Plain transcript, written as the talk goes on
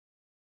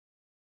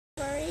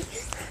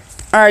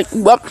Alright,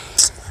 well,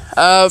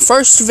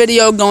 first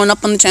video going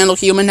up on the channel,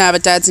 Human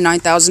Habitats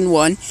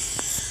 9001.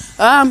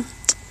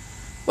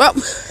 Well,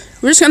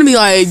 we're just gonna be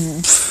like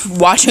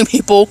watching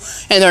people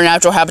in their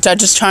natural habitat,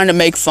 just trying to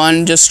make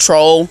fun, just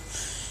troll.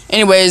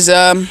 Anyways,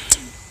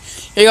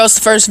 here goes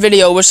the first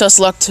video. Wish us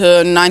luck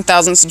to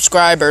 9,000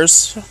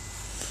 subscribers.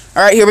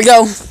 Alright, here we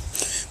go.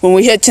 When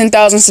we hit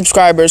 10,000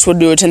 subscribers, we'll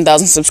do a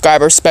 10,000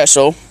 subscriber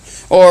special,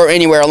 or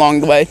anywhere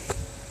along the way.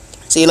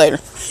 See you later.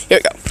 Here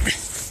we go.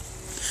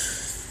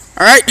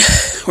 Alright,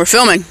 we're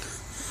filming.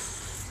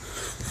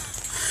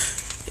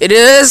 It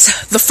is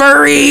the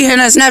furry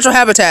in its natural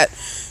habitat.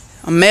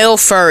 A male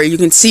furry. You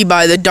can see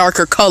by the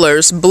darker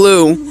colors.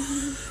 Blue.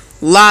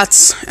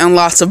 Lots and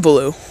lots of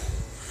blue.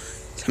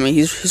 I mean,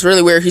 he's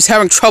really weird. He's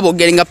having trouble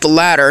getting up the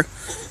ladder.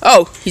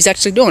 Oh, he's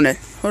actually doing it.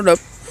 Hold up.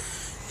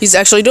 He's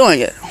actually doing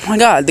it. Oh my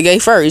god, the gay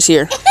furry's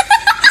here.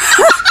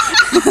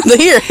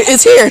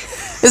 It's here.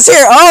 It's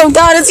here. Oh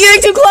god, it's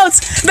getting too close.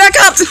 Back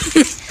up.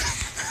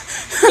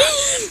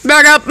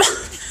 Back up.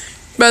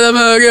 Better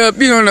back up.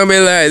 You don't know me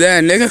like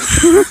that, nigga.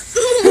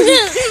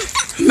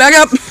 Back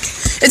up.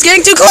 It's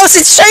getting too close.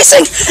 It's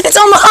chasing. It's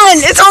on the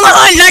hunt. It's on the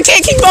hunt. And I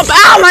can't keep up.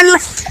 Ow, my...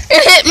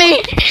 It hit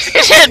me.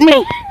 It hit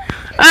me.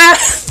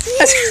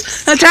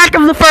 Attack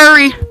of the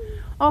furry.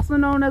 Also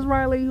known as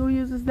Riley, who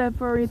uses that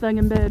furry thing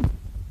in bed.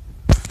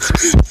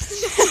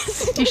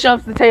 He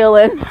shoves the tail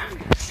in.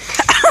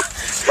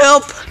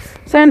 Help.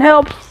 Send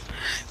help.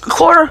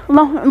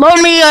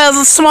 Loan me a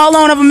small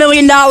loan of $1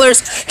 million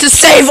to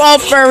save all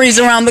furries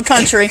around the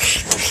country.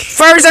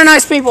 Furries are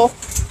nice people.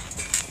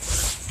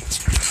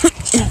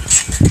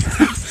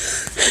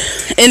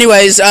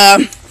 Anyways,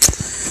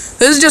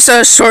 this is just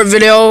a short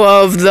video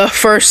of the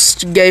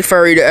first gay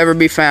furry to ever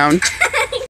be found.